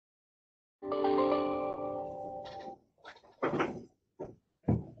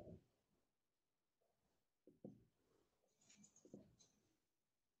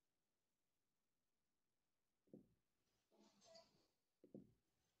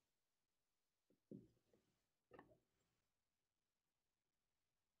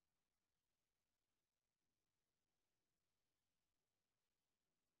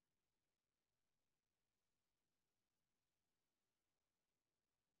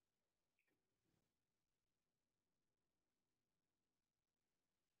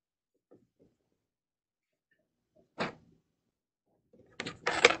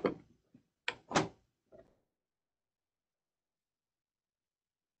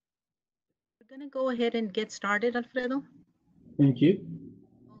Going to go ahead and get started, Alfredo. Thank you.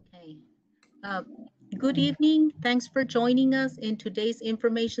 Okay. Uh, Good evening. Thanks for joining us in today's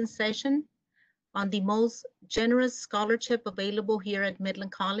information session on the most generous scholarship available here at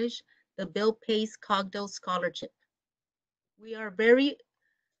Midland College, the Bill Pace Cogdell Scholarship. We are very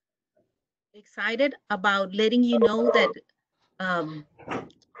excited about letting you know that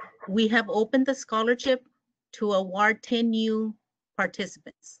we have opened the scholarship to award 10 new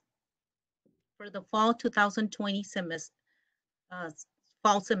participants for the fall 2020 semester,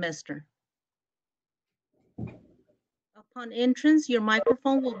 fall semester. Upon entrance, your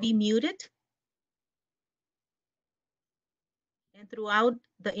microphone will be muted and throughout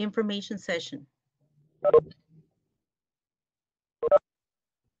the information session.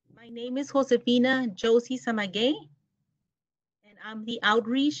 My name is Josefina Josie Samaguey, and I'm the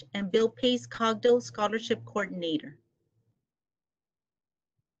Outreach and Bill Pace Cogdell Scholarship Coordinator.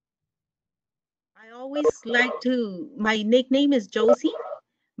 My nickname is Josie,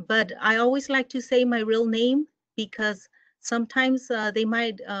 but I always like to say my real name because sometimes I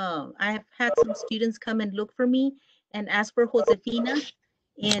have had some students come and look for me and ask for Josefina,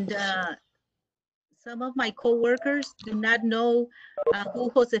 and some of my coworkers do not know who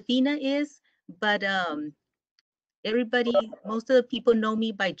Josefina is, but most of the people know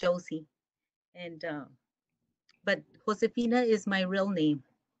me by Josie, and but Josefina is my real name.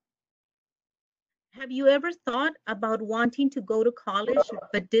 Have you ever thought about wanting to go to college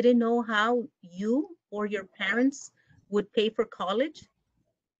but didn't know how you or your parents would pay for college?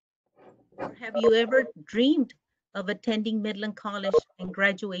 Or have you ever dreamed of attending Midland College and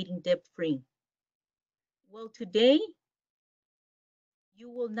graduating debt-free? Well, today you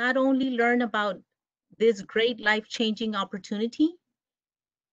will not only learn about this great life-changing opportunity,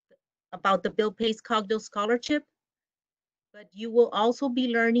 about the Bill Pace Cogdell Scholarship, but we will also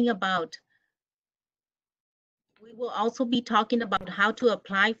be talking about how to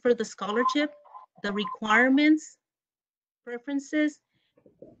apply for the scholarship, the requirements, preferences,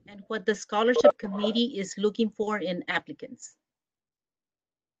 and what the scholarship committee is looking for in applicants.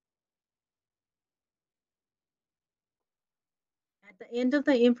 At the end of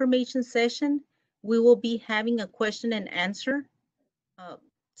the information session, we will be having a question and answer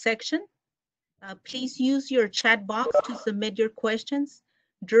section. Please use your chat box to submit your questions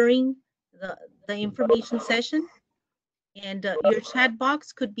during the information session. And your chat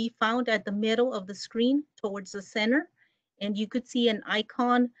box could be found at the middle of the screen towards the center. And you could see an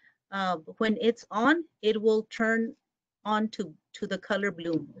icon. When it's on, it will turn on to the color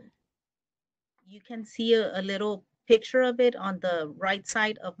blue. You can see a little picture of it on the right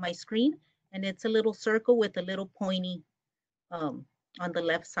side of my screen. And it's a little circle with a little pointy on the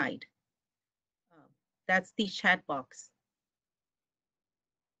left side. That's the chat box.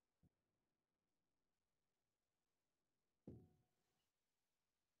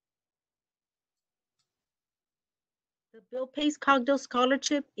 The Bill Pace Cogdell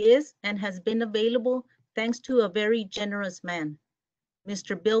Scholarship is and has been available thanks to a very generous man,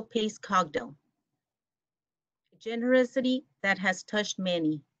 Mr. Bill Pace Cogdell. Generosity that has touched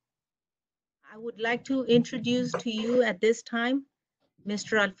many. I would like to introduce to you at this time,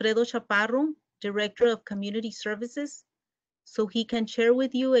 Mr. Alfredo Chaparro, Director of Community Services, so he can share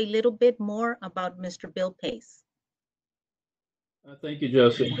with you a little bit more about Mr. Bill Pace. Thank you,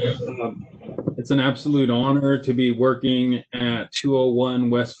 Josie. It's an absolute honor to be working at 201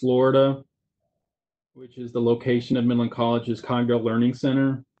 West Florida, which is the location of Midland College's Cogdell Learning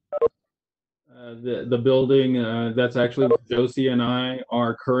Center. The building that's actually where Josie and I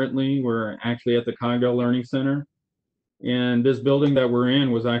are currently. We're actually at the Cogdell Learning Center. And this building that we're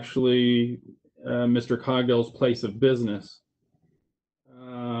in was actually Mr. Cogdell's place of business.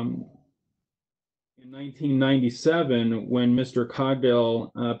 In 1997, when Mr.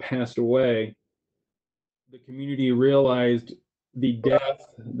 Cogdell passed away, the community realized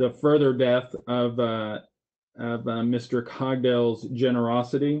the further death of Mr. Cogdell's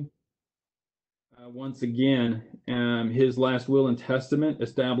generosity. Once again, his last will and testament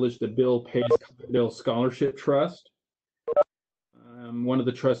established the Bill Pace Cogdell Scholarship Trust. One of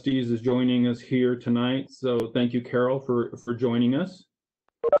the trustees is joining us here tonight, so thank you, Carol, for joining us.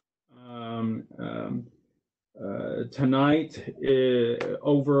 Tonight,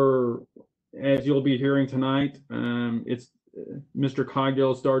 as you'll be hearing tonight, it's Mr.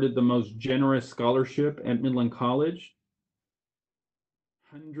 Cogdell started the most generous scholarship at Midland College.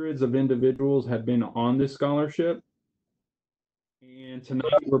 Hundreds of individuals have been on this scholarship. And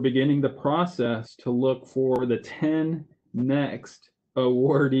tonight we're beginning the process to look for the 10 next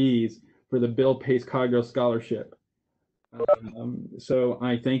awardees for the Bill Pace Cogdell Scholarship. So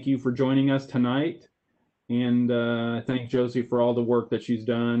I thank you for joining us tonight, and thank Josie for all the work that she's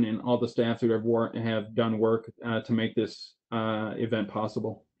done and all the staff who have done work to make this event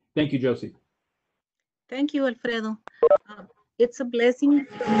possible. Thank you, Josie. Thank you, Alfredo. It's a blessing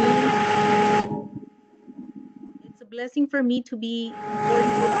for me. It's a blessing for me to be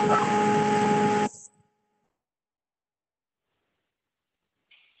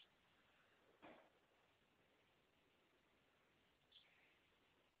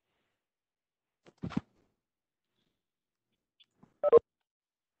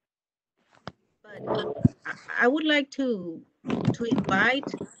but I would like to invite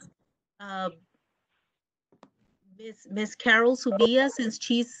uh, Miss Carol Subia, since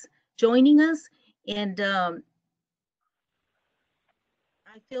she's joining us, and I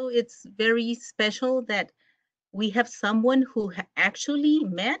feel it's very special that we have someone who actually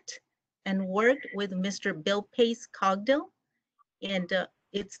met and worked with Mr. Bill Pace Cogdell, and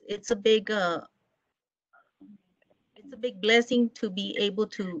it's a big blessing to be able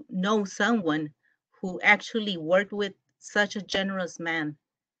to know someone who actually worked with such a generous man,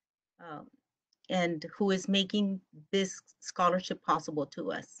 um, and who is making this scholarship possible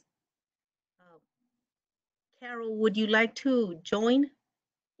to us. Uh, Carol, would you like to join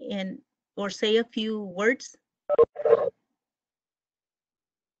and or say a few words?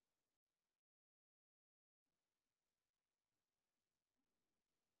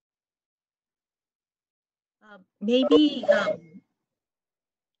 Maybe,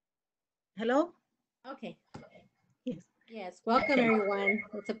 hello? Okay. Yes. Yes. Welcome, everyone.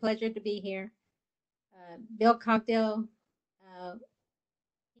 It's a pleasure to be here. Bill Cogdell,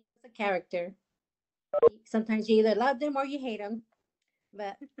 he's a character. Sometimes you either love him or you hate him,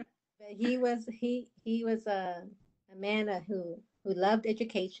 but he was a man who loved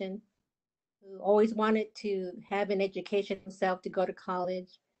education, who always wanted to have an education himself to go to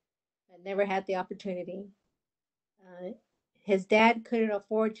college, but never had the opportunity. Uh, his dad couldn't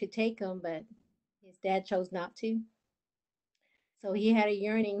afford to take him, but his dad chose not to. So he had a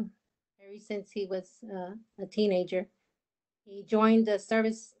yearning ever since he was a teenager. He joined the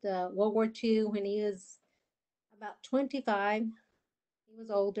service, the World War II, when he was about 25. He was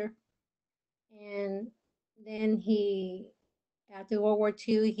older. And then after World War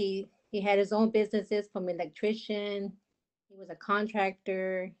II, he had his own businesses from electrician. He was a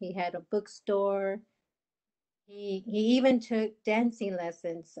contractor. He had a bookstore. He even took dancing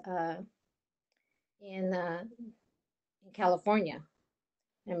lessons in California.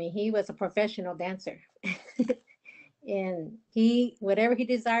 I mean, he was a professional dancer. And he whatever he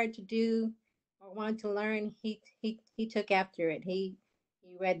desired to do or wanted to learn, he took after it. He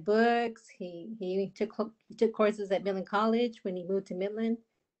read books. He took courses at Midland College when he moved to Midland,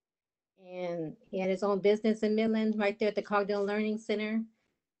 and he had his own business in Midland, right there at the Cogdell Learning Center.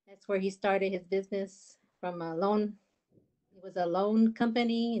 That's where he started his business from a loan. It was a loan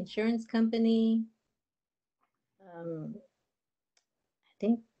company, insurance company. I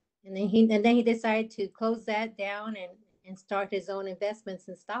think, and then he decided to close that down and start his own investments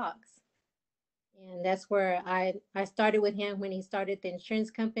in stocks. And that's where I started with him when he started the insurance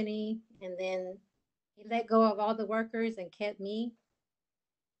company, and then he let go of all the workers and kept me.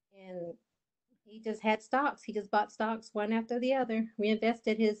 And he just had stocks. He just bought stocks one after the other,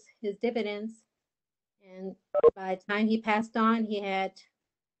 reinvested his dividends. And by the time he passed on, he had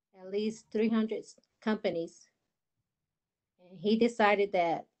at least 300 companies. And he decided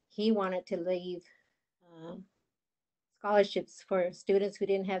that he wanted to leave um, scholarships for students who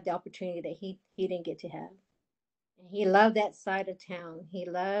didn't have the opportunity that he didn't get to have. And he loved that side of town. He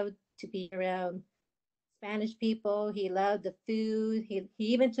loved to be around Spanish people. He loved the food. He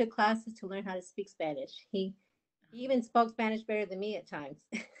even took classes to learn how to speak Spanish. He even spoke Spanish better than me at times.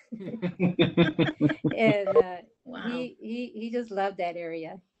 And Wow. he just loved that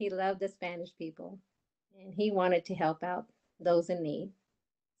area. He loved the Spanish people, and he wanted to help out those in need.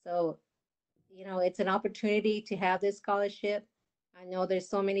 So, it's an opportunity to have this scholarship. I know there's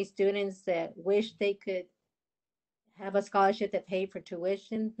so many students that wish they could have a scholarship that paid for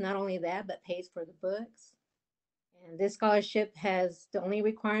tuition. Not only that, but pays for the books. And this scholarship has, the only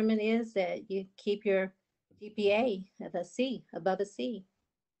requirement is that you keep your GPA at a C, above a C.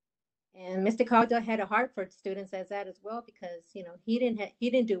 And Mr. Cogdell had a heart for students as that as well, because he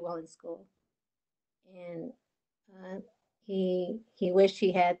didn't do well in school, and he wished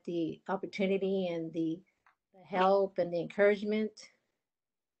he had the opportunity and the help and the encouragement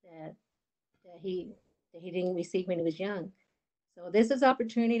that that he that he didn't receive when he was young. So this is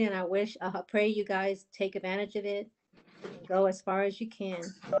opportunity, and I pray you guys take advantage of it and go as far as you can.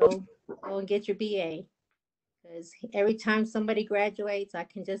 Go and get your BA. because every time somebody graduates, I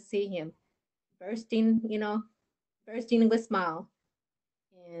can just see him bursting, bursting with smile.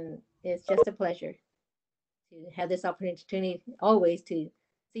 And it's just a pleasure to have this opportunity always to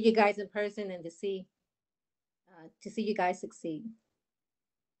see you guys in person and to see you guys succeed.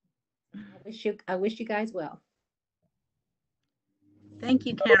 I wish you guys well. Thank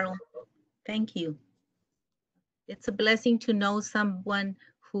you, Carol. Thank you. It's a blessing to know someone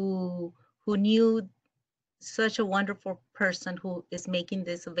who knew such a wonderful person who is making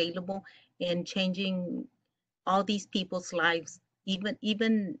this available and changing all these people's lives.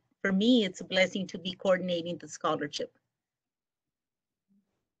 Even for me, it's a blessing to be coordinating the scholarship.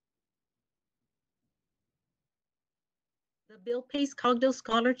 The bill pays Cogdell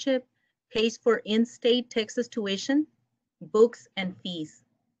Scholarship pays for in-state Texas tuition, books, and fees.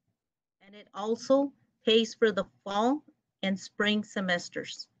 And it also pays for the fall and spring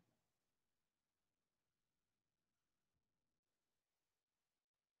semesters.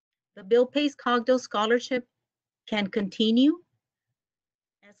 The bill pays Cogdell Scholarship can continue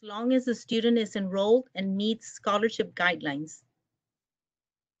as long as the student is enrolled and meets scholarship guidelines.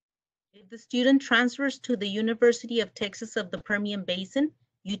 If the student transfers to the University of Texas of the Permian Basin,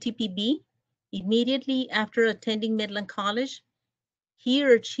 UTPB, immediately after attending Midland College, he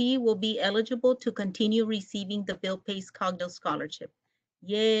or she will be eligible to continue receiving the bill pays Cogdell Scholarship.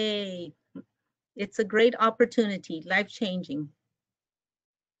 Yay! It's a great opportunity, life-changing.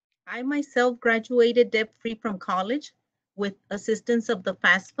 I myself graduated debt-free from college with assistance of the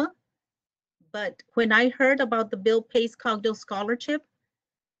FAFSA, but when I heard about the bill pays Cogdell Scholarship,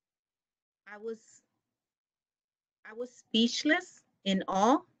 I was speechless, in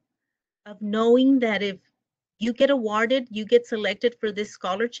awe of knowing that if you get awarded, you get selected for this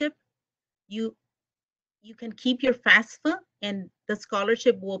scholarship, you can keep your FAFSA and the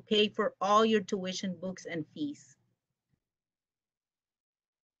scholarship will pay for all your tuition, books, and fees.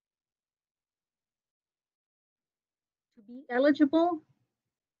 To be eligible,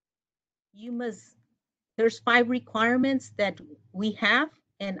 there's 5 requirements that we have,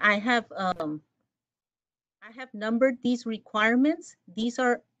 and I have numbered these requirements. These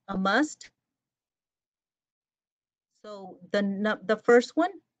are a must. So the first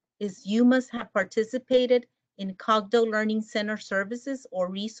one is you must have participated in Cogdell Learning Center services or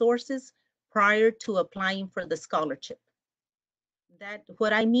resources prior to applying for the scholarship.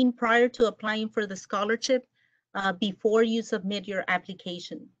 What I mean prior to applying for the scholarship, before you submit your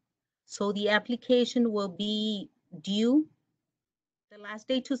application. So the application will be due. The last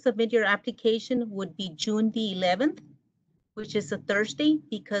day to submit your application would be June the 11th, which is a Thursday,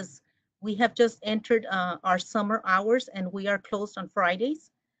 because we have just entered our summer hours and we are closed on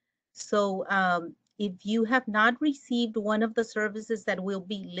Fridays. So if you have not received one of the services that we'll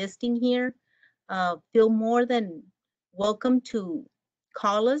be listing here, feel more than welcome to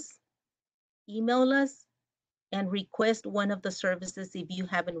call us, email us, and request one of the services if you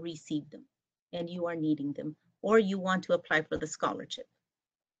haven't received them and you are needing them, or you want to apply for the scholarship.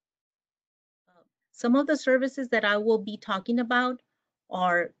 Some of the services that I will be talking about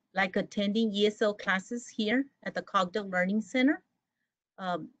are like attending ESL classes here at the Cogdell Learning Center.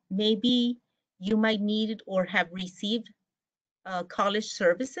 Maybe you might need or have received college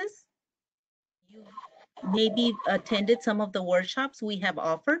services. You maybe attended some of the workshops we have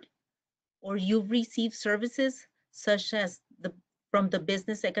offered, or you've received services such as from the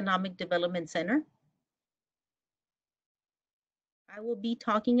Business Economic Development Center. I will be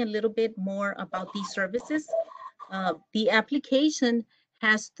talking a little bit more about these services. The application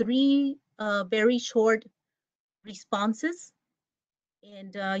has 3 very short responses,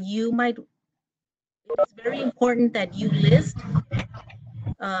 and it's very important that you list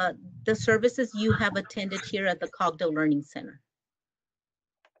the services you have attended here at the Cogdell Learning Center.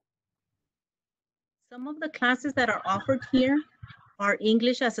 Some of the classes that are offered here are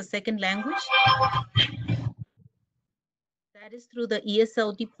English as a second language. That is through the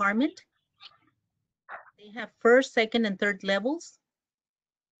ESL department. They have first, second, and third levels.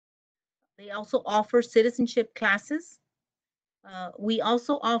 They also offer citizenship classes. We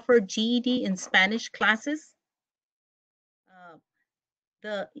also offer GED in Spanish classes.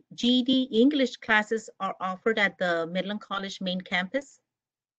 The GED English classes are offered at the Midland College main campus.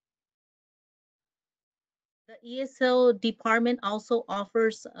 The ESL department also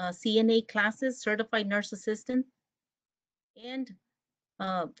offers CNA classes, Certified Nurse Assistant. And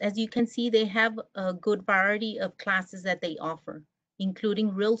as you can see, they have a good variety of classes that they offer,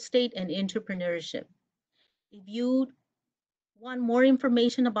 including real estate and entrepreneurship. If you want more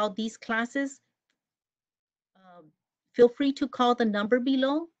information about these classes, feel free to call the number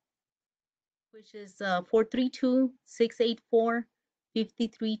below, which is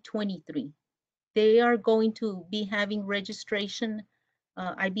 432-684-5323. They are going to be having registration,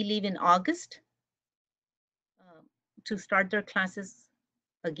 I believe, in August to start their classes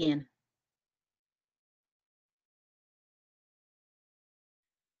again.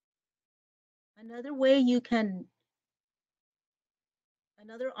 Another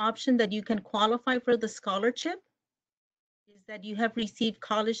option that you can qualify for the scholarship is that you have received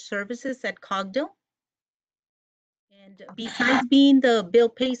college services at Cogdell. And besides being the Bill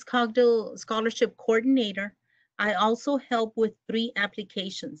Pace Cogdell Scholarship Coordinator, I also help with 3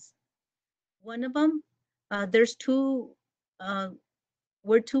 applications. One of them, there's two,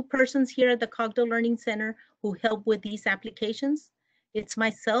 we're 2 persons here at the Cogdell Learning Center who help with these applications. It's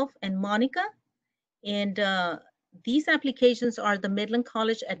myself and Monica, and these applications are the Midland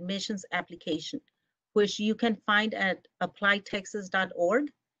College admissions application, which you can find at applytexas.org,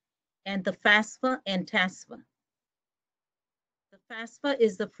 and the FAFSA and TASFA. The FAFSA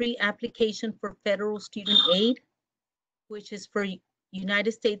is the free application for federal student aid, which is for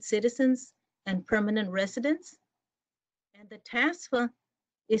United States citizens and permanent residents. And the TASFA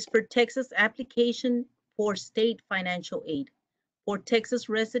is for Texas application for state financial aid for Texas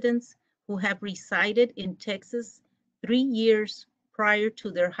residents who have resided in Texas 3 years prior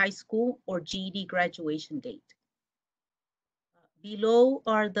to their high school or GED graduation date. Below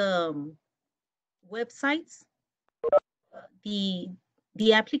are the websites. The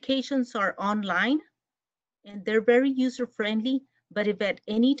applications are online and they're very user-friendly, but if at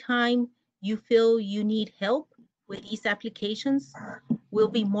any time you feel you need help with these applications, we'll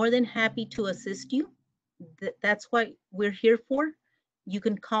be more than happy to assist you. That's what we're here for. You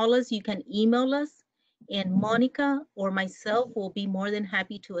can call us, you can email us, and Monica or myself will be more than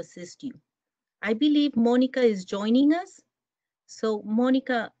happy to assist you. I believe Monica is joining us. So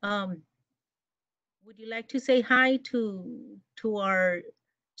Monica, would you like to say hi to our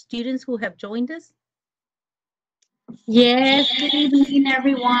students who have joined us? Yes, good evening,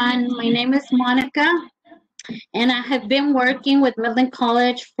 everyone. My name is Monica, and I have been working with Midland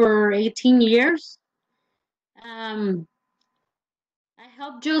College for 18 years. I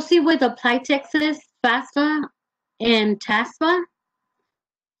helped Josie with Apply Texas, FAFSA, and TASFA.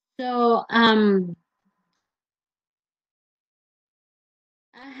 So I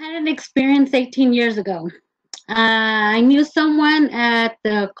had an experience 18 years ago. I knew someone at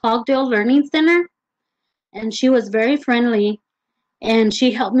the Cogdell Learning Center, and she was very friendly, and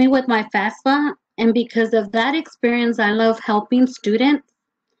she helped me with my FAFSA. And because of that experience, I love helping students.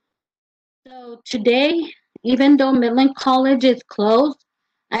 So today, even though Midland College is closed,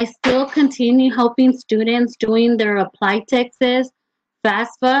 I still continue helping students doing their Apply Texas,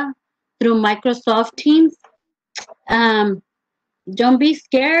 FAFSA through Microsoft Teams. Don't be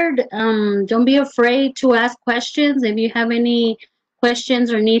scared. Don't be afraid to ask questions. If you have any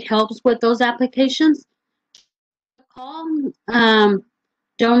questions or need helps with those applications, call.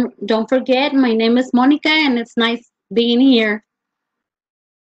 Don't forget, my name is Monica, and it's nice being here.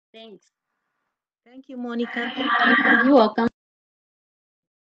 Thanks. Thank you, Monica. You're welcome.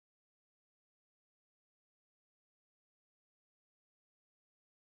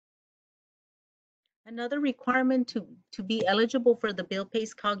 Another requirement to be eligible for the Bill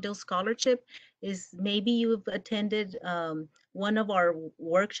Pace Cogdell Scholarship is maybe you've attended one of our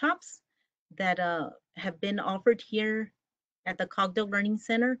workshops that have been offered here at the Cogdell Learning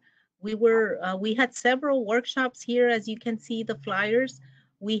Center. We had several workshops here, as you can see the flyers.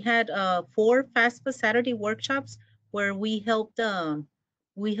 We had 4 FAFSA Saturday workshops where we helped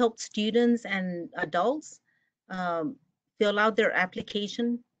students and adults fill out their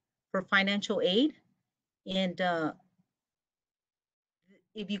application for financial aid. And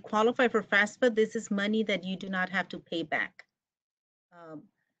if you qualify for FAFSA, this is money that you do not have to pay back.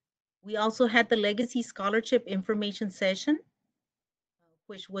 We also had the Legacy Scholarship Information Session,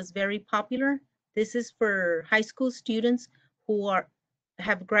 which was very popular. This is for high school students who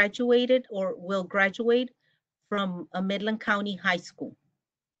have graduated or will graduate from a Midland County high school.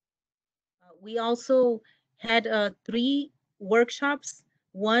 We also had 3 workshops.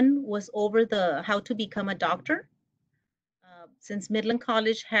 One was over the how to become a doctor. Since Midland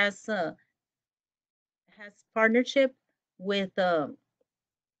College has partnership with an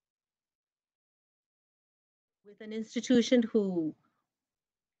institution who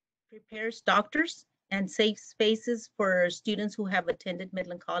prepares doctors and safe spaces for students who have attended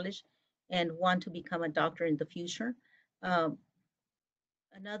Midland College and want to become a doctor in the future.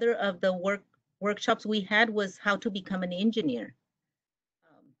 Another of the workshops we had was how to become an engineer.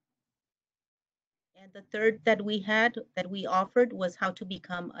 And the third that we offered was how to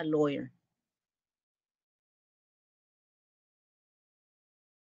become a lawyer.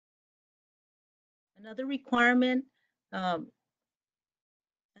 Another requirement, another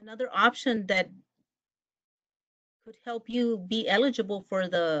option that could help you be eligible for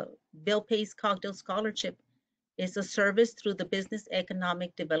the Bill Pace Cogdell Scholarship is a service through the Business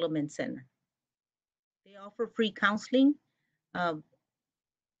Economic Development Center. They offer free counseling,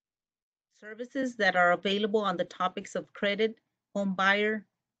 services that are available on the topics of credit, home buyer,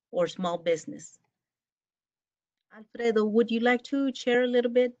 or small business. Alfredo, would you like to share a little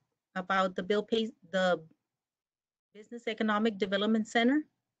bit about the Business Economic Development Center?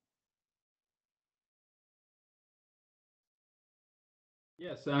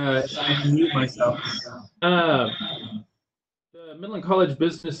 Yes, I mute myself. The Midland College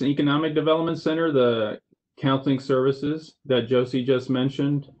Business and Economic Development Center, the counseling services that Josie just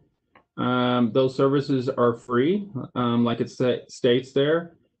mentioned, those services are free. Like it states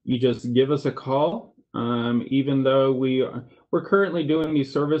there, you just give us a call. Even though we're currently doing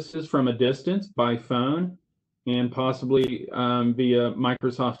these services from a distance by phone and possibly via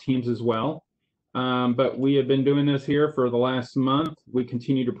Microsoft Teams as well. But we have been doing this here for the last month. We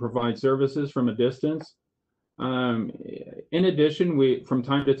continue to provide services from a distance. In addition, from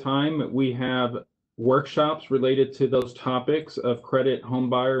time to time, we have workshops related to those topics of credit, home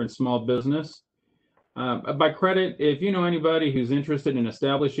buyer, and small business. By credit, if you know anybody who's interested in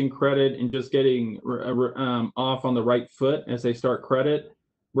establishing credit and just getting off on the right foot as they start credit,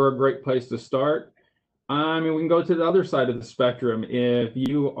 we're a great place to start. I mean, we can go to the other side of the spectrum. If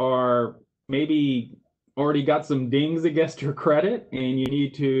you are maybe already got some dings against your credit and you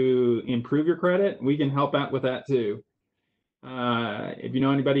need to improve your credit, we can help out with that too. If you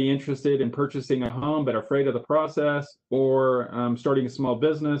know anybody interested in purchasing a home but afraid of the process, or starting a small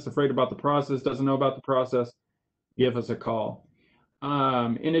business, afraid about the process, doesn't know about the process, give us a call.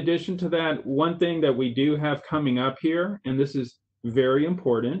 In addition to that, one thing that we do have coming up here, and this is very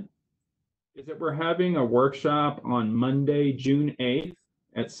important, is that we're having a workshop on Monday, June 8th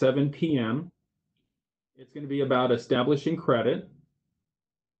at 7 p.m. It's going to be about establishing credit.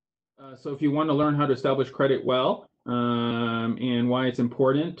 So if you want to learn how to establish credit well, and why it's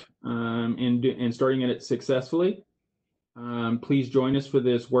important, and starting it successfully, please join us for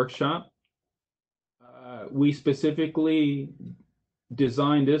this workshop. We specifically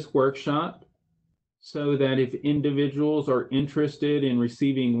designed this workshop so that if individuals are interested in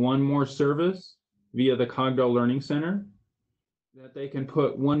receiving one more service via the Cogdell Learning Center, that they can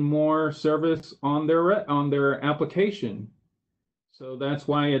put one more service on their application. So that's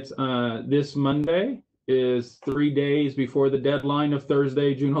why it's this Monday is 3 days before the deadline of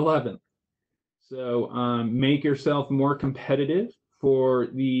Thursday, June 11th. So make yourself more competitive for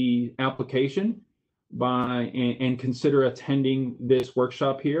the application and consider attending this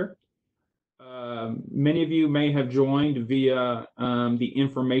workshop here. Many of you may have joined via the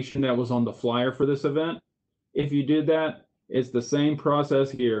information that was on the flyer for this event. If you did that, it's the same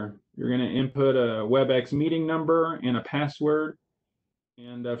process here. You're going to input a WebEx meeting number and a password.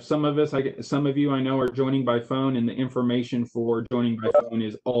 And some of you I know are joining by phone, and the information for joining by phone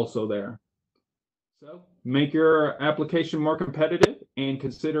is also there. So make your application more competitive and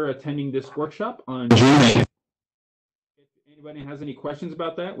consider attending this workshop on June 8th. If anybody has any questions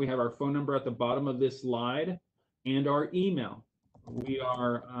about that, we have our phone number at the bottom of this slide and our email. We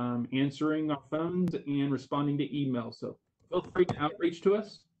are answering our phones and responding to emails. So feel free to outreach to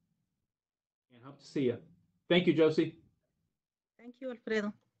us, and hope to see you. Thank you, Josie. Thank you,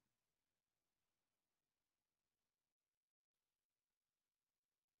 Alfredo.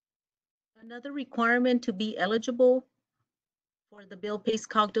 Another requirement to be eligible for the Bill Pace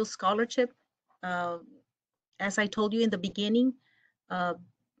Cogdell Scholarship, as I told you in the beginning, the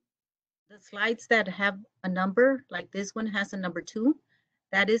slides that have a number, like this one has a number 2,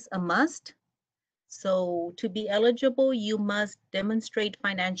 that is a must. So to be eligible, you must demonstrate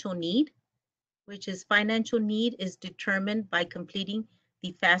financial need, which is financial need is determined by completing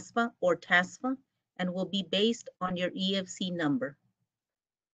the FAFSA or TASFA and will be based on your EFC number.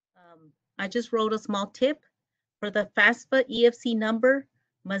 I just wrote a small tip. For the FAFSA, EFC number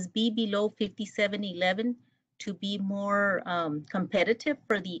must be below 5711 to be more competitive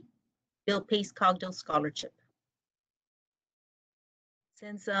for the Bill Pace Cogdell Scholarship.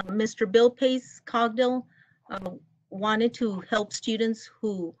 Since Mr. Bill Pace Cogdell wanted to help students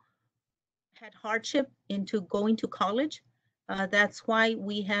who had hardship into going to college, that's why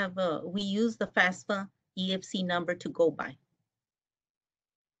we use the FAFSA EFC number to go by.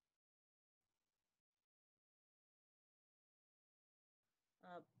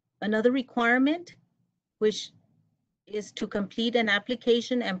 Another requirement, which is to complete an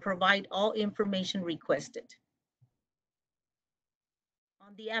application and provide all information requested.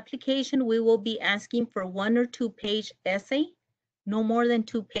 On the application, we will be asking for 1 or 2 page essay, no more than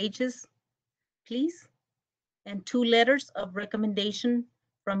 2 pages, please, and 2 letters of recommendation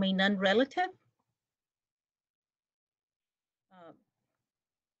from a non-relative.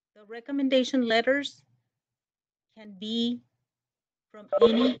 The recommendation letters can be from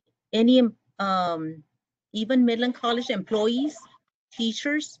any even Midland College employees,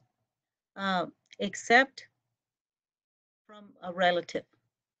 teachers, except from a relative.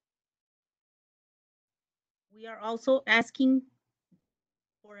 We are also asking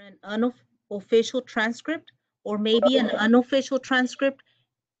for an unofficial transcript, or maybe an unofficial transcript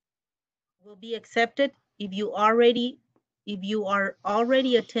will be accepted if you are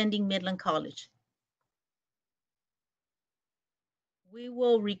already attending Midland College. We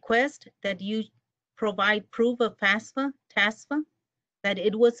will request that you provide proof of TASFA, that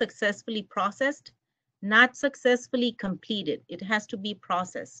it was successfully processed, not successfully completed. It has to be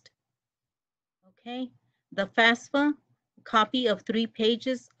processed. Okay, the FAFSA copy of 3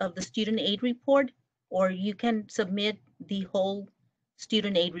 pages of the student aid report, or you can submit the whole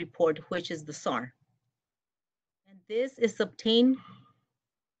student aid report, which is the SAR. And this is obtained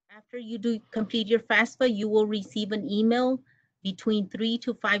after you do complete your FAFSA. You will receive an email between 3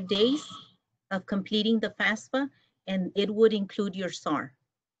 to 5 days of completing the FAFSA, and it would include your SAR.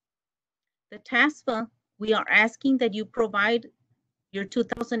 The TASFA, we are asking that you provide your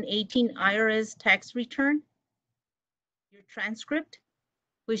 2018 IRS tax return, your transcript,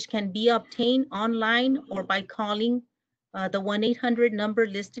 which can be obtained online or by calling the 1-800 number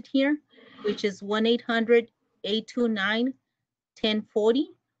listed here, which is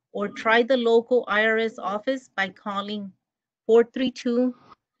 1-800-829-1040, or try the local IRS office by calling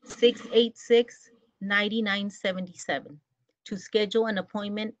 432-686-9977 to schedule an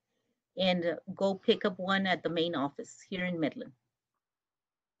appointment and go pick up one at the main office here in Midland.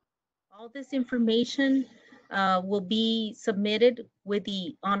 All this information will be submitted with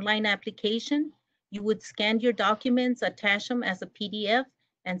the online application. You would scan your documents, attach them as a PDF,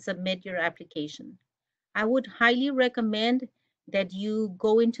 and submit your application. I would highly recommend that you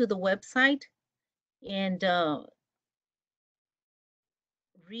go into the website and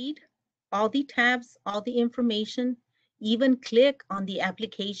read all the tabs, all the information, even click on the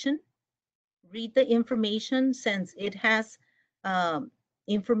application. Read the information since it has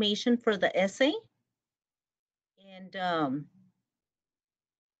information for the essay, and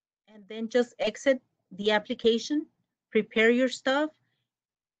then just exit the application, prepare your stuff,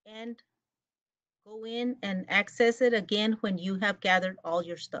 and go in and access it again when you have gathered all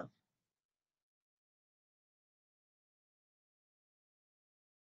your stuff.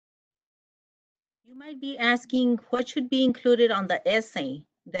 You might be asking what should be included on the essay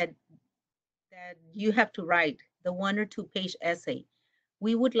that you have to write, the 1 or 2 page essay.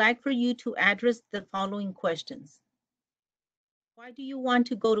 We would like for you to address the following questions. Why do you want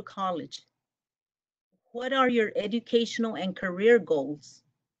to go to college? What are your educational and career goals?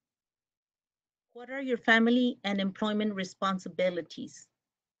 What are your family and employment responsibilities?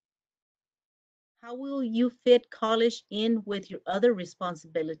 How will you fit college in with your other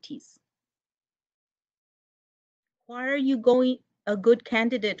responsibilities? Why are you going a good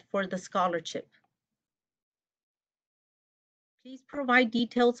candidate for the scholarship? Please provide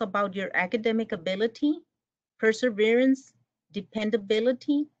details about your academic ability, perseverance,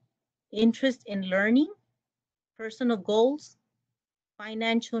 dependability, interest in learning, personal goals,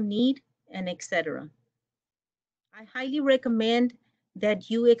 financial need, and etc. I highly recommend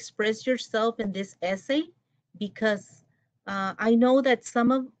that you express yourself in this essay because I know that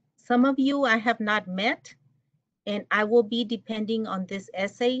some of you I have not met, and I will be depending on this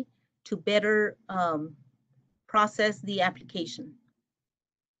essay to better process the application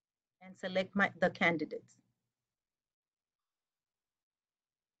and select the candidates.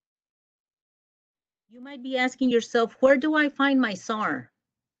 You might be asking yourself, where do I find my SAR?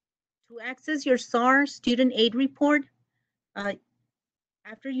 To access your SAR student aid report,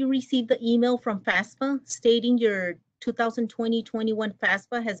 after you receive the email from FAFSA stating your 2020-21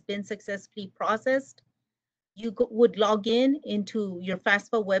 FAFSA has been successfully processed, you would log into your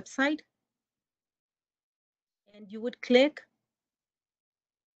FAFSA website, and you would click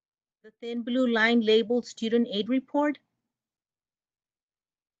the thin blue line labeled student aid report,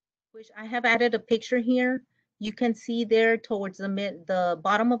 which I have added a picture here. You can see there towards the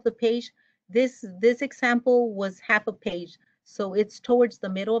bottom of the page. This example was half a page, so it's towards the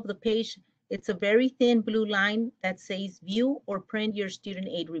middle of the page. It's a very thin blue line that says view or print your student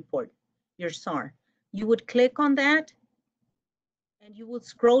aid report, your SAR. You would click on that, and you would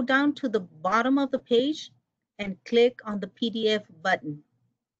scroll down to the bottom of the page and click on the PDF button.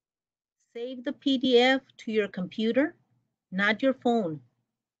 Save the PDF to your computer, not your phone.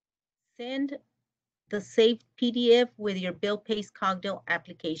 Send the saved PDF with your Bill Pays Cogdell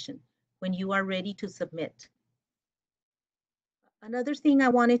application when you are ready to submit. Another thing I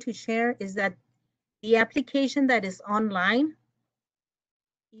wanted to share is that the application that is online,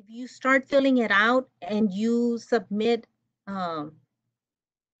 if you start filling it out and you submit,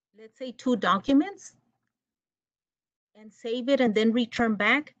 let's say 2 documents and save it and then return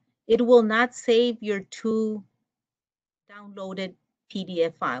back, it will not save your 2 downloaded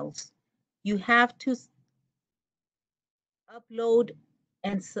PDF files. You have to upload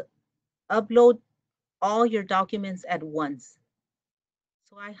and upload all your documents at once.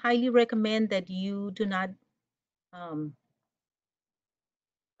 So I highly recommend that you do not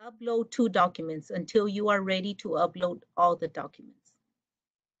upload 2 documents until you are ready to upload all the documents.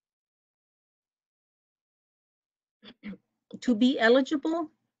 To be eligible,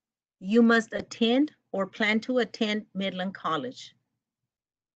 you must attend or plan to attend Midland College.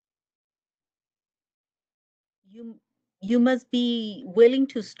 You must be willing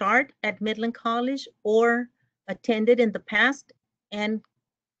to start at Midland College or attended in the past and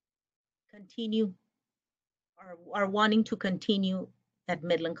continue or are wanting to continue at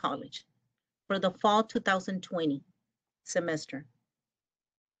Midland College for the fall 2020 semester.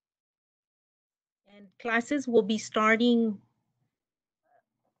 And classes will be starting,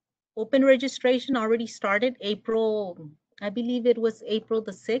 open registration already started April, I believe it was April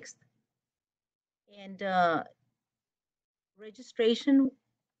the 6th. And registration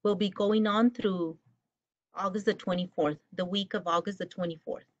will be going on through August the 24th, the week of August the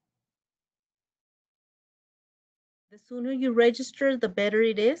 24th. The sooner you register, the better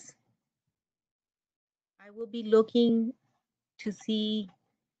it is. I will be looking to see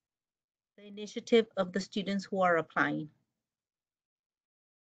the initiative of the students who are applying.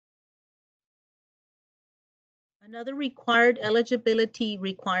 Another required eligibility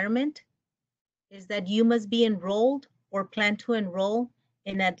requirement is that you must be enrolled or plan to enroll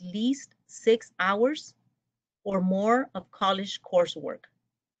in at least 6 hours or more of college coursework,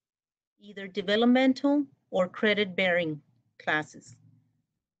 either developmental or credit-bearing classes.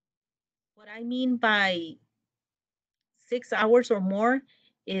 What I mean by 6 hours or more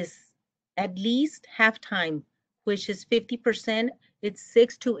is at least half time, which is 50%, it's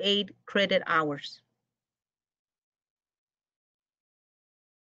 6 to 8 credit hours.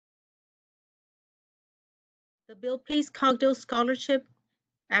 The Bill Pays Cogdell Scholarship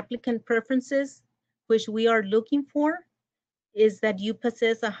applicant preferences, which we are looking for, is that you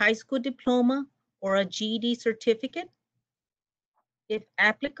possess a high school diploma or a GED certificate. If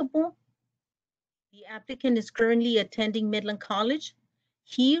applicable, the applicant is currently attending Midland College.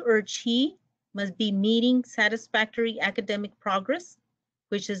 He or she must be meeting satisfactory academic progress,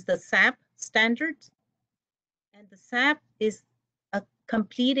 which is the SAP standards. And the SAP is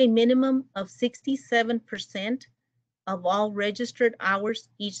complete a minimum of 67% of all registered hours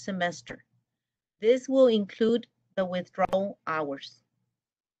each semester. This will include the withdrawal hours.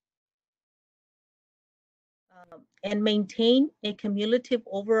 And maintain a cumulative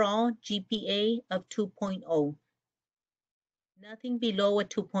overall GPA of 2.0. Nothing below a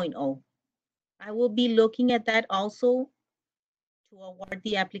 2.0. I will be looking at that also to award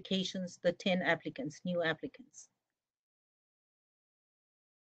the applications, the 10 applicants, new applicants.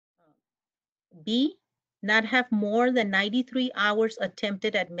 B, not have more than 93 hours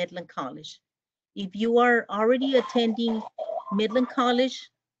attempted at Midland College. If you are already attending Midland College,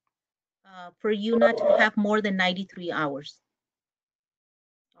 for you not to have more than 93 hours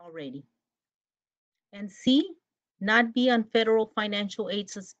already. And C, not be on federal financial aid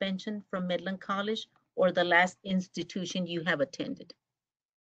suspension from Midland College or the last institution you have attended.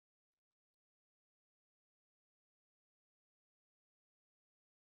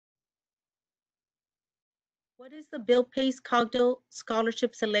 What is the Bill Pays Cogdell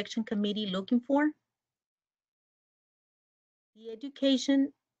Scholarship Selection Committee looking for? The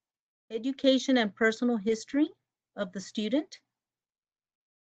education and personal history of the student,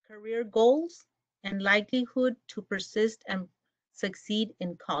 career goals, and likelihood to persist and succeed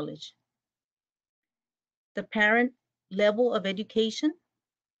in college. The parent level of education,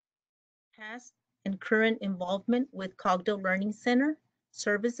 past and current involvement with Cogdell Learning Center,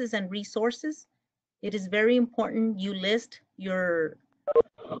 services and resources. It is very important you list your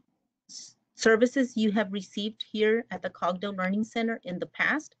services you have received here at the Cogdell Learning Center in the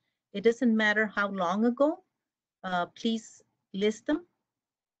past. It doesn't matter how long ago, please list them.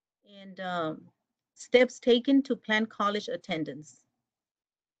 And steps taken to plan college attendance.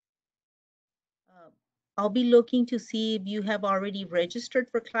 I'll be looking to see if you have already registered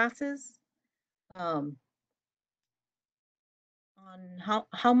for classes um, on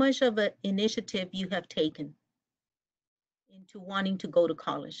how much of an initiative you have taken into wanting to go to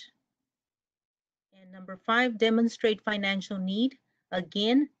college. And number 5, demonstrate financial need.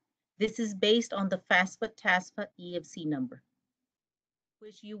 Again, this is based on the FAFSA-TASFA EFC number,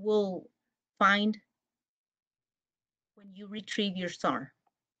 which you will find when you retrieve your SAR.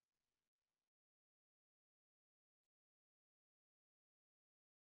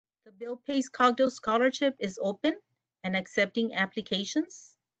 The Bill Pays Cogdell Scholarship is open and accepting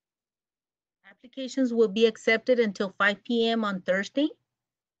applications. Applications will be accepted until 5 p.m. on Thursday,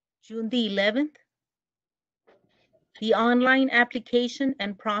 June the 11th. The online application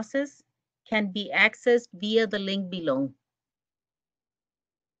and process can be accessed via the link below.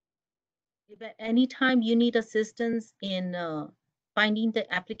 If at any time you need assistance in finding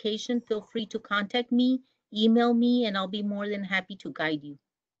the application, feel free to contact me, email me, and I'll be more than happy to guide you.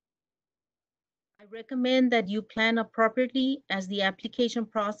 I recommend that you plan appropriately as the application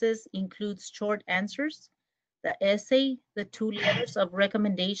process includes short answers, the essay, the 2 letters of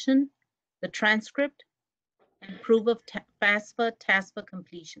recommendation, the transcript, and proof of FAFSA-TASFA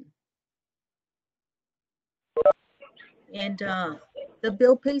completion. And the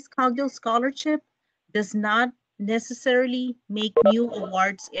Bill Pays Cogdell Scholarship does not necessarily make new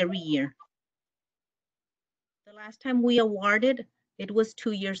awards every year. The last time we awarded, it was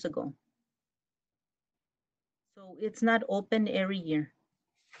 2 years ago. So it's not open every year.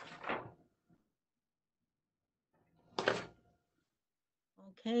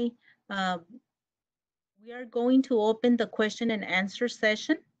 Okay, we are going to open the question and answer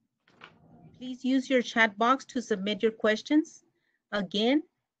session. Please use your chat box to submit your questions. Again,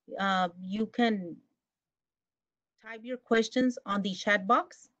 you can type your questions on the chat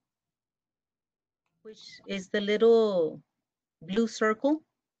box, which is the little blue circle,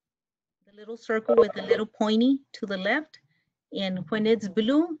 the little circle with a little pointy to the left. And when it's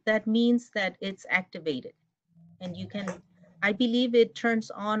blue, that means that it's activated. And you can, I believe it turns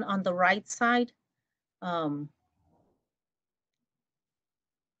on the right side, the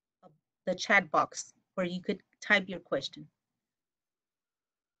chat box where you could type your question.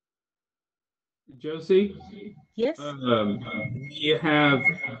 Josie? Yes. We have,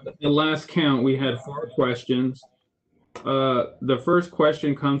 the last count, we had 4 questions. The first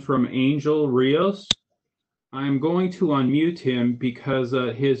question comes from Angel Rios. I'm going to unmute him because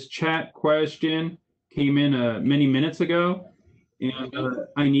his chat question came in many minutes ago, and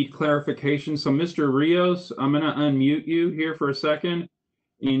I need clarification. So Mr. Rios, I'm going to unmute you here for a second.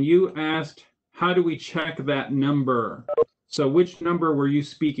 And you asked, how do we check that number? So which number were you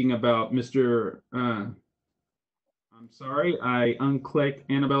speaking about, Mr. I'm sorry, I unclicked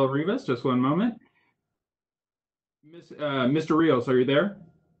Annabelle Rivas. Just one moment. Mr. Rios, are you there?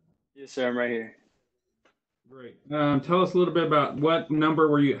 Yes, sir. I'm right here. Great. Tell us a little bit about what number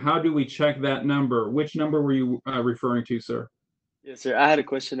were you, how do we check that number? Which number were you referring to, sir? Yes, sir. I had a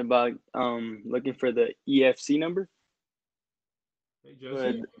question about looking for the EFC number. Hey,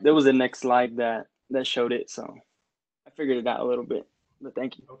 Josie. But there was a next slide that showed it, so I figured it out a little bit. But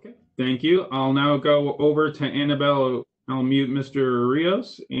thank you. Okay. Thank you. I'll now go over to Annabelle. I'll mute Mr.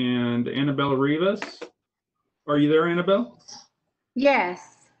 Rios and Annabelle Rivas. Are you there, Annabelle?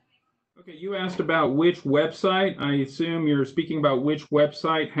 Yes. Okay, you asked about which website. I assume you're speaking about which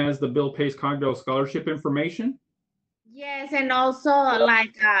website has the Bill Pays Cogdell Scholarship information? Yes, and also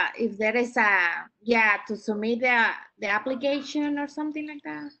like if there is to submit the application or something like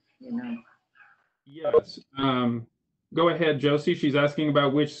that, you know. Yes. Go ahead, Josie. She's asking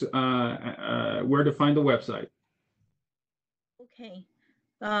about which where to find the website. Okay.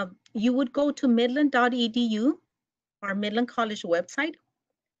 You would go to midland.edu, our Midland College website.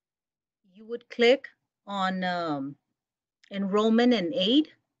 You would click on enrollment and aid,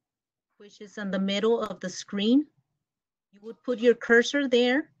 which is in the middle of the screen. You would put your cursor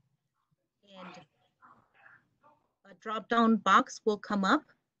there and a drop-down box will come up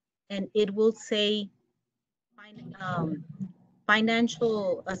and it will say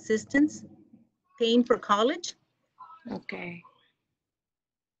financial assistance, paying for college. Okay.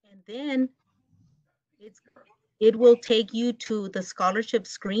 And then it will take you to the scholarship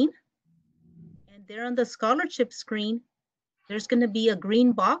screen. And there on the scholarship screen, there's going to be a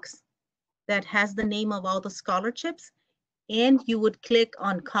green box that has the name of all the scholarships, and you would click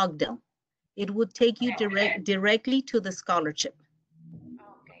on Cogdell. It would take you directly to the scholarship.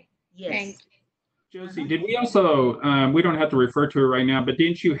 Okay. Yes. Thank you. Josie, did we also, we don't have to refer to it right now, but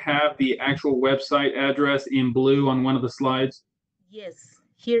didn't you have the actual website address in blue on one of the slides? Yes.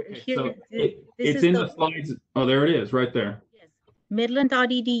 Here, Okay, here. so This it's is in the slides. Oh, there it is, right there. Yes.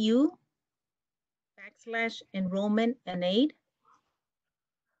 Midland.edu /enrollment and aid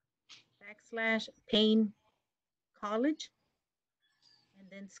 /Payne College, and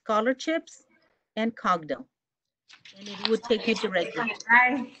then scholarships and Cogdell. And it would take you directly.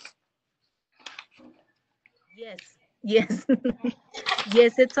 Yes, yes.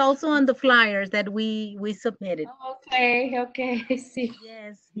 Yes, it's also on the flyers that we submitted. Okay, okay, I see.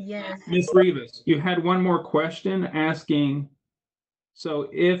 Yes, yes. Ms. Rivas, you had one more question asking, so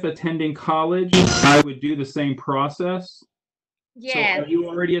if attending college, I would do the same process? Yes, So are you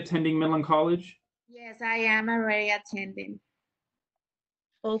already attending Midland College? yes, I am already attending.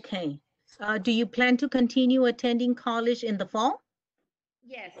 Okay. Do you plan to continue attending college in the fall?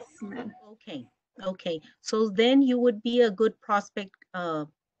 Yes, ma'am. Okay, okay. So then you would be a good prospect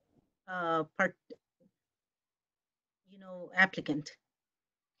applicant.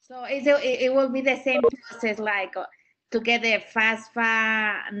 So it will be the same process, like to get the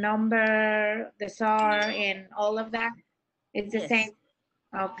FAFSA number, the SAR, and all of that. It's the Yes. same.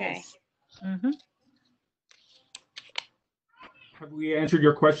 Okay. Yes. Mm-hmm. Have we answered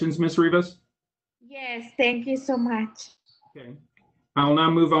your questions, Ms. Rivas? Yes, thank you so much. Okay. I'll now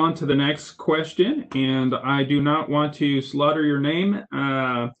move on to the next question, and I do not want to slaughter your name,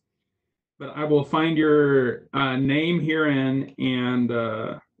 but I will find your name here and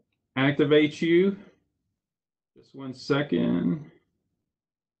activate you. Just 1 second.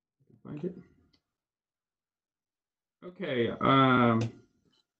 Find it. Okay.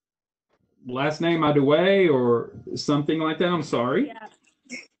 Last name Adeway or something like that. I'm sorry. Yeah.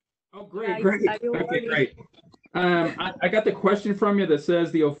 Oh, great, Yeah, great. Adewale. Okay, great. I got the question from you that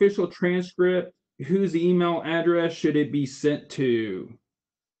says the official transcript, whose email address should it be sent to?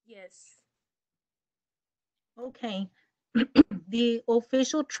 Yes. Okay. The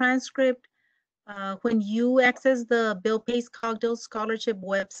official transcript, when you access the Bill Pace Cogdell Scholarship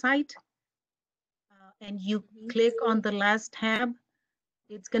website, and you click on the last tab,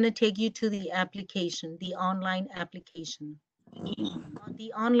 it's going to take you to the application, the online application. On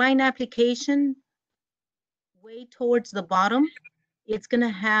the online application, way towards the bottom, it's going to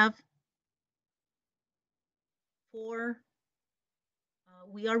have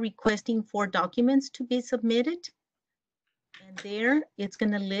we are requesting 4 documents to be submitted. And there it's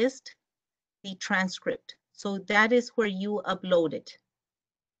going to list the transcript. So that is where you upload it.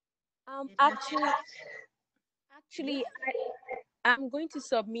 Actually, I'm going to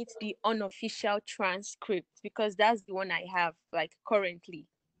submit the unofficial transcript because that's the one I have like currently.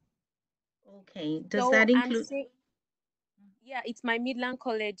 Okay. Does So that include? Yeah, it's my Midland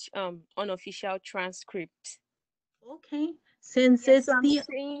College unofficial transcript. Okay. Since Yeah, it's so the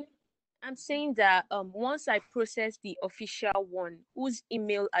I'm saying that once I process the official one, whose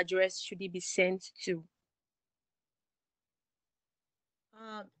email address should it be sent to?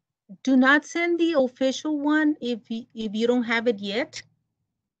 Do not send the official one if you don't have it yet.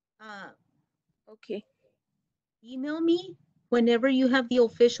 Okay. Email me whenever you have the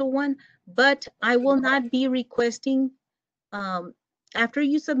official one, but I will not be requesting after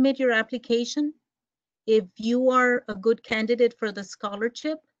you submit your application, if you are a good candidate for the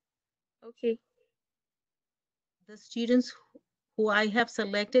scholarship. Okay. The students who I have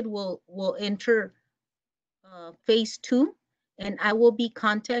selected will enter phase 2, and I will be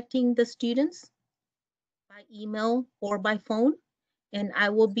contacting the students by email or by phone, and I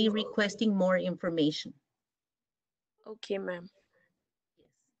will be requesting more information. Okay, ma'am.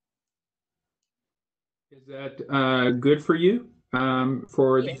 Is that good for you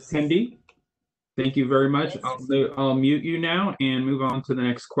for the attendee? Thank you very much. Yes. I'll mute you now and move on to the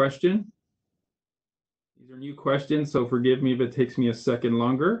next question. These are new questions, so forgive me if it takes me a second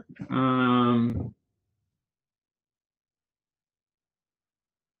longer.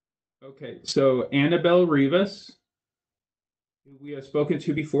 Okay, so Annabelle Rivas, who we have spoken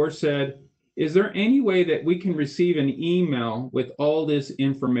to before, said, is there any way that we can receive an email with all this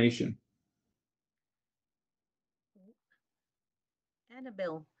information?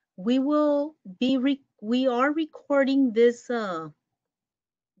 Annabelle, we are recording this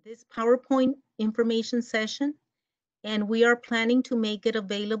this PowerPoint information session, and we are planning to make it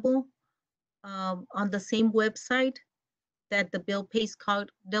available on the same website that the Bill Pace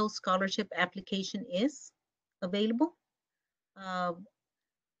Cogdell Scholarship application is available.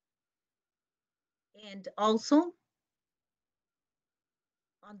 And also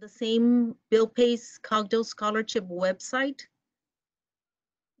on the same Bill Pace Cogdell Scholarship website,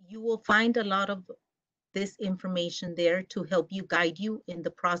 you will find a lot of this information there to help you guide you in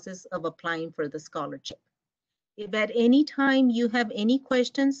the process of applying for the scholarship. If at any time you have any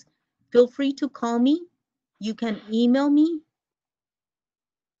questions, feel free to call me. You can email me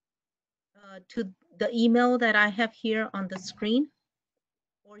to the email that I have here on the screen,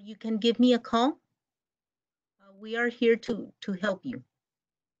 or you can give me a call. We are here to help you.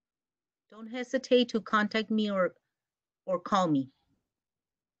 Don't hesitate to contact me or call me.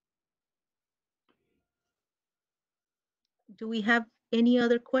 Do we have any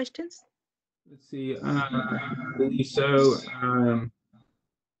other questions? Let's see. I believe so.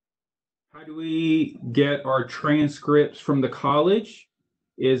 How do we get our transcripts from the college?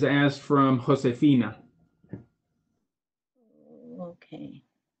 Is asked from Josefina. Okay.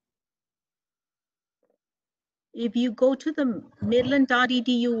 If you go to the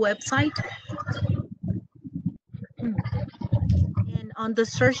midland.edu website, and on the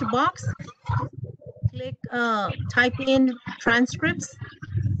search box, click, type in transcripts.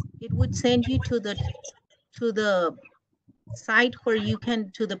 It would send you to the site where you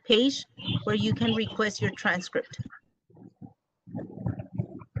can, to the page where you can request your transcript.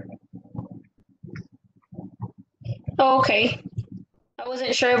 Oh, okay. I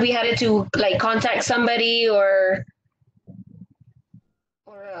wasn't sure if we had to like contact somebody or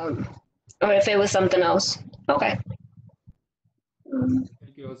if it was something else. Okay.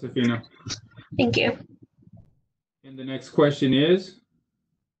 Thank you, Josefina. Thank you. And the next question is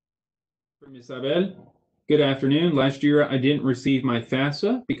from Isabel. Good afternoon. Last year, I didn't receive my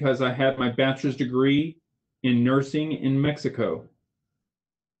FAFSA because I had my bachelor's degree in nursing in Mexico.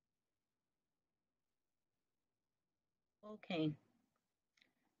 Okay.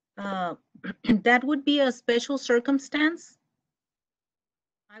 That would be a special circumstance.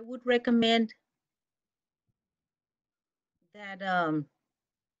 I would recommend that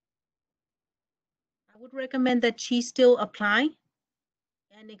she still apply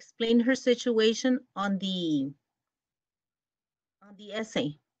and explain her situation on the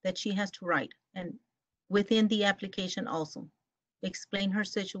essay that she has to write, and within the application also explain her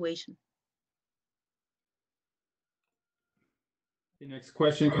situation. The next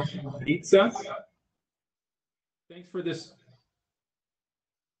question comes from Pizza. Thanks for this.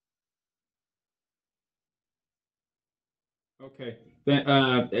 Okay,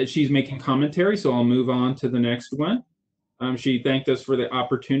 she's making commentary, so I'll move on to the next one. She thanked us for the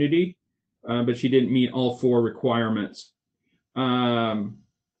opportunity, but she didn't meet all 4 requirements. Now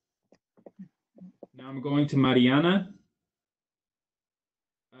I'm going to Mariana.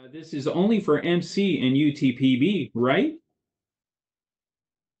 This is only for MC and UTPB, right?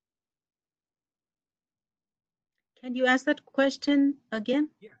 Can you ask that question again?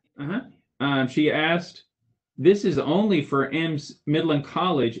 She asked, this is only for Midland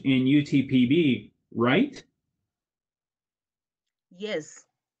College and UTPB, right? Yes.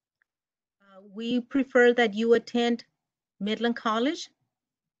 We prefer that you attend Midland College,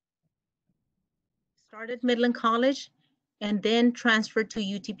 start at Midland College, and then transfer to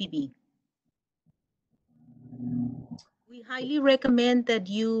UTPB. We highly recommend that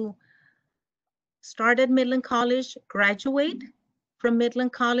you start at Midland College, graduate from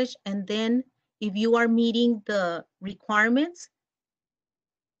Midland College, and then if you are meeting the requirements,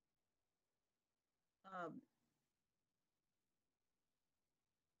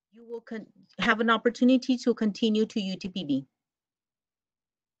 you will have an opportunity to continue to UTPB.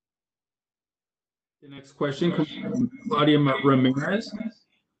 The next question comes from Claudia Ramirez.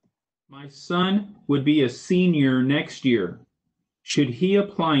 My son would be a senior next year. Should he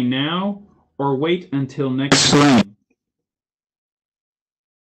apply now or wait until next spring?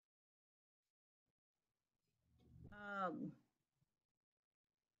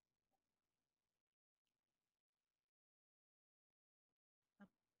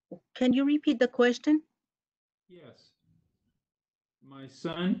 Can you repeat the question? Yes. My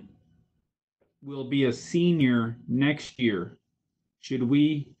son will be a senior next year.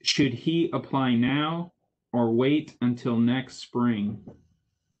 Should he apply now or wait until next spring?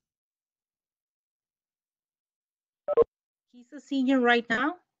 He's a senior right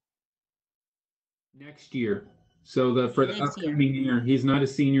now? Next year. So for the upcoming year, he's not a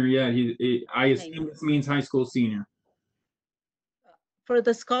senior yet. I assume this means high school senior. For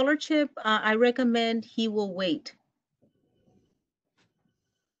the scholarship, I recommend he will wait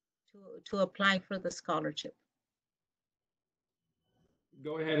to apply for the scholarship.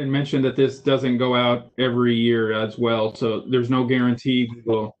 Go ahead and mention that this doesn't go out every year as well, so there's no guarantee we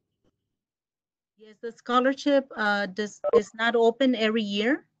will. Yes, the scholarship is not open every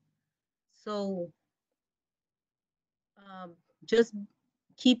year, so just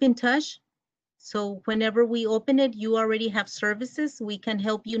keep in touch. So whenever we open it, you already have services. We can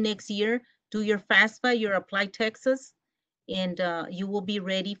help you next year do your FAFSA, your Apply Texas, and you will be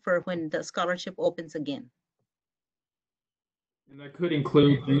ready for when the scholarship opens again. And that could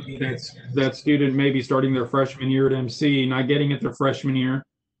include that student maybe starting their freshman year at MC, not getting it their freshman year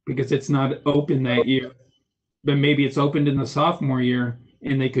because it's not open that year, but maybe it's opened in the sophomore year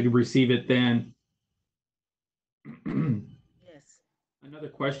and they could receive it then. Yes. Another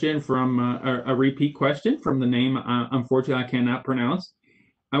question from a repeat question from the name, unfortunately, I cannot pronounce.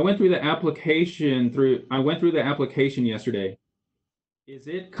 I went through the application yesterday. Is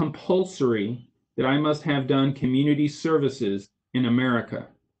it compulsory that I must have done community services in America?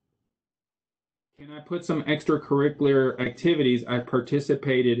 Can I put some extracurricular activities I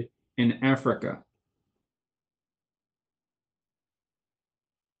participated in Africa?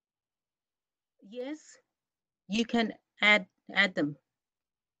 Yes, you can add them.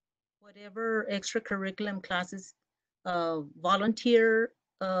 Whatever extracurriculum classes, volunteer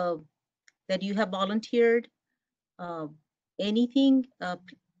that you have volunteered, anything,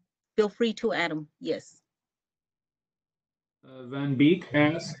 feel free to add them. Yes. Van Beek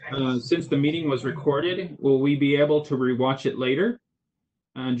asks, since the meeting was recorded, will we be able to rewatch it later?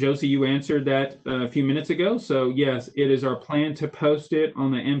 Josie, you answered that a few minutes ago. So yes, it is our plan to post it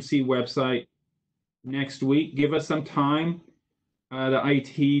on the MC website next week. Give us some time. The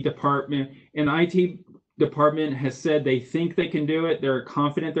IT department has said they think they can do it. They're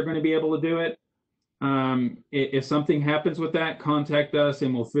confident they're going to be able to do it. If something happens with that, contact us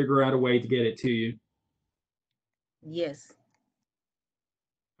and we'll figure out a way to get it to you. Yes.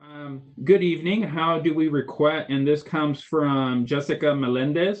 Good evening. How do we request, and this comes from Jessica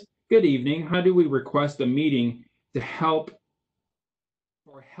Melendez. Good evening. How do we request a meeting to help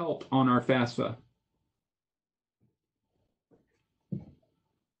on our FAFSA?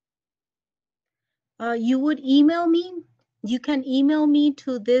 You would email me. You can email me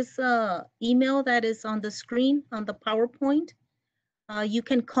to this email that is on the screen on the PowerPoint. You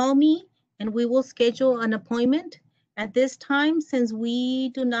can call me and we will schedule an appointment. At this time, since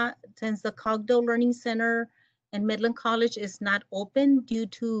the Cogdell Learning Center and Midland College is not open due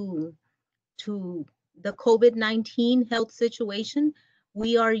to the COVID-19 health situation,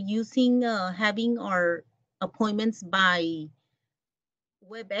 we are using having our appointments by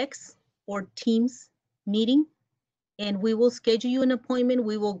WebEx or Teams meeting, and we will schedule you an appointment.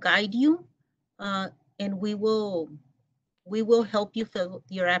 We will guide you, and we will help you fill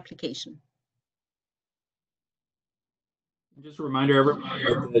your application. Just a reminder, everybody,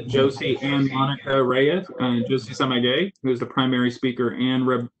 that Josie and Monica Reyes, Josie Samagay, who is the primary speaker,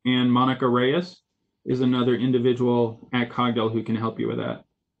 and Monica Reyes is another individual at Cogdell who can help you with that.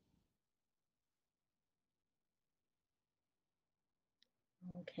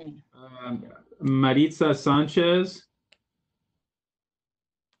 Okay. Maritza Sanchez,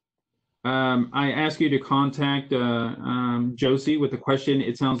 I ask you to contact Josie with the question.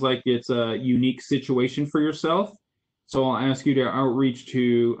 It sounds like it's a unique situation for yourself. So I'll ask you to outreach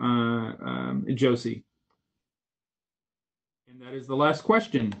to Josie. And that is the last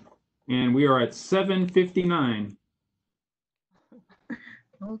question. And we are at 7:59.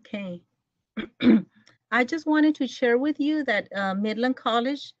 Okay. I just wanted to share with you that Midland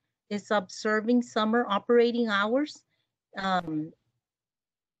College is observing summer operating hours from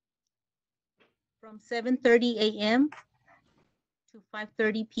 7:30 a.m. to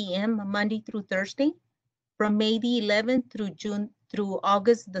 5:30 p.m. Monday through Thursday, from May the 11th through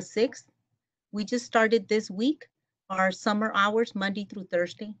August the 6th. We just started this week our summer hours Monday through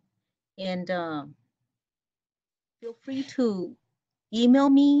Thursday, and feel free to email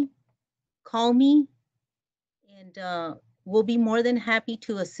me, call me, and we'll be more than happy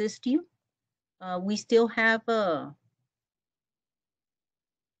to assist you. We still have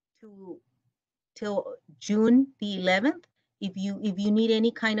till June the 11th. If you need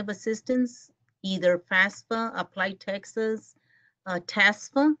any kind of assistance, either FAFSA, Applied Texas,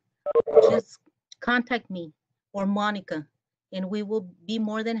 TASFA, just contact me or Monica, and we will be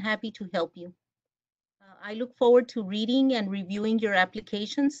more than happy to help you. I look forward to reading and reviewing your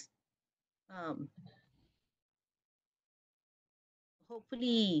applications.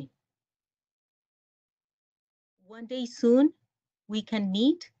 Hopefully, one day soon we can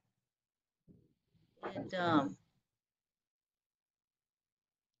meet and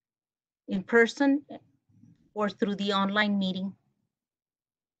in person or through the online meeting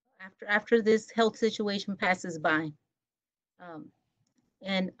after this health situation passes by.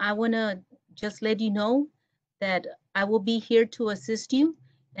 And I want to just let you know that I will be here to assist you,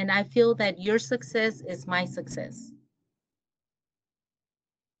 and I feel that your success is my success.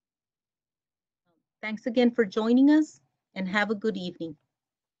 Thanks again for joining us, and have a good evening.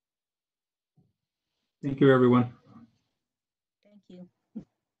 Thank you, everyone. Thank you.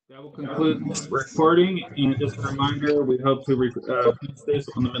 That will conclude this recording. And just a reminder, we hope to post this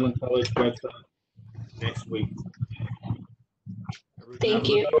on the Midland College website next week. Everyone have a Thank good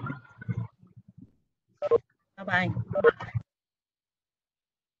you. evening. Bye-bye.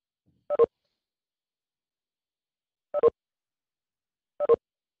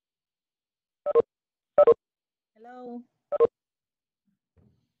 Hello.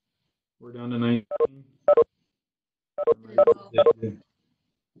 We're down to 19.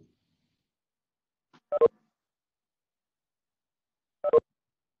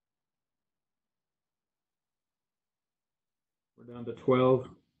 We're down to 12.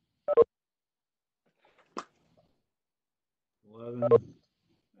 11.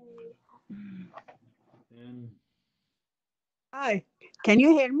 10. Hi, can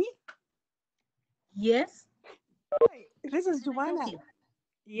you hear me? Yes. Hi, this is Can I help Giovanna. you?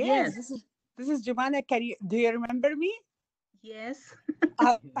 Yes, Yes. this is Giovanna. Do you remember me? Yes.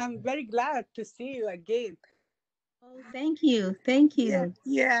 I'm very glad to see you again. Oh, thank you. Thank you.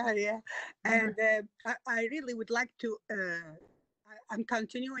 Yeah. And I really would like to. I'm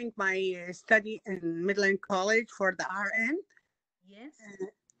continuing my study in Midland College for the RN. Yes.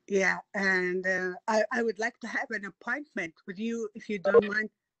 Yeah, and I would like to have an appointment with you if you don't mind.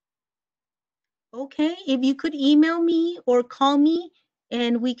 Okay, if you could email me or call me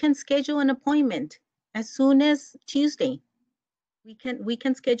and we can schedule an appointment as soon as Tuesday. We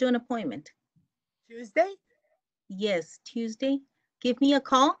can schedule an appointment. Tuesday? Yes, Tuesday. Give me a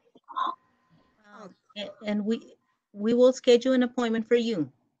call Oh, and we will schedule an appointment for you.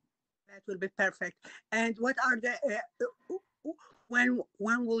 that will be perfect. And what are the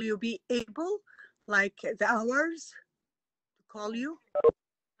when will you be able, like the hours to call you?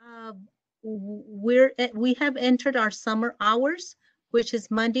 We have entered our summer hours, which is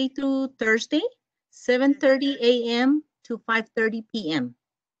Monday through Thursday, 7:30 a.m. to 5:30 p.m.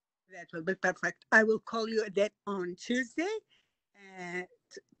 That will be perfect. I will call you that on Tuesday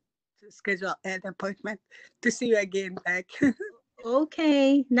to schedule an appointment to see you again back.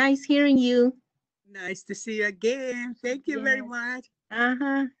 Okay, nice hearing you. Nice to see you again. Thank you very Yes. much.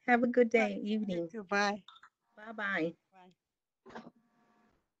 Have a good day, evening. Bye. Bye-bye. Bye.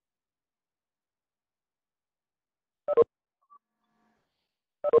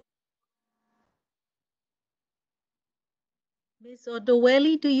 Ms.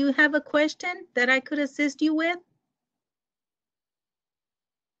 Odoweli, do you have a question that I could assist you with?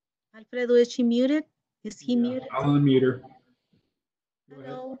 Alfredo, is she muted? Is he muted? I'll unmute her.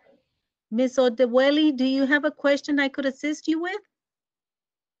 Hello. Ms. Odoweli, do you have a question I could assist you with?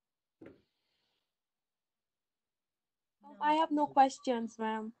 I have no questions,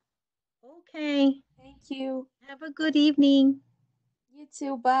 ma'am. Okay. Thank you. Have a good evening. You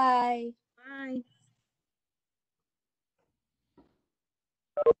too. Bye. Bye.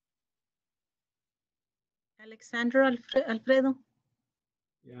 Alexandra, Alfredo.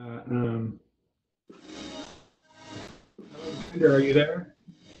 Yeah. Alexander, are you there?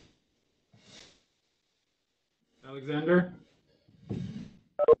 Alexander?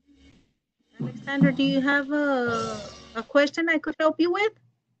 Alexander, do you have a question I could help you with?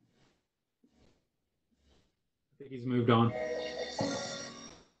 I think he's moved on.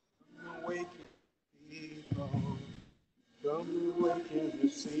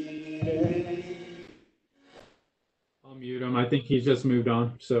 I'll mute him. I think he's just moved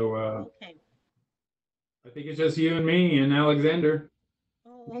on. So Okay. I think it's just you and me and Alexander.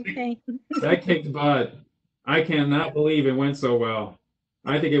 Oh, okay. That kicked butt. I cannot believe it went so well.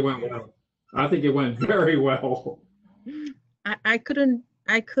 I think it went well. I think it went very well. I couldn't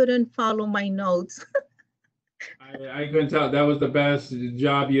follow my notes. I couldn't tell. That was the best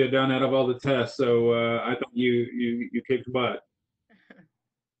job you had done out of all the tests. So I thought you kicked butt.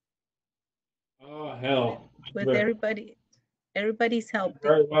 Oh hell! With everybody's help.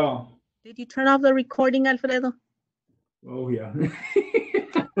 Very well. Did you turn off the recording, Alfredo? Oh yeah.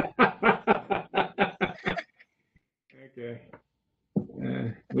 Okay.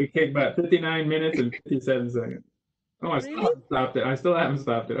 We kicked butt. 59 minutes and 57 seconds. Oh, I still Really? haven't stopped it. I still haven't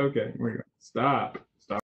stopped it. Okay, here we go. Stop.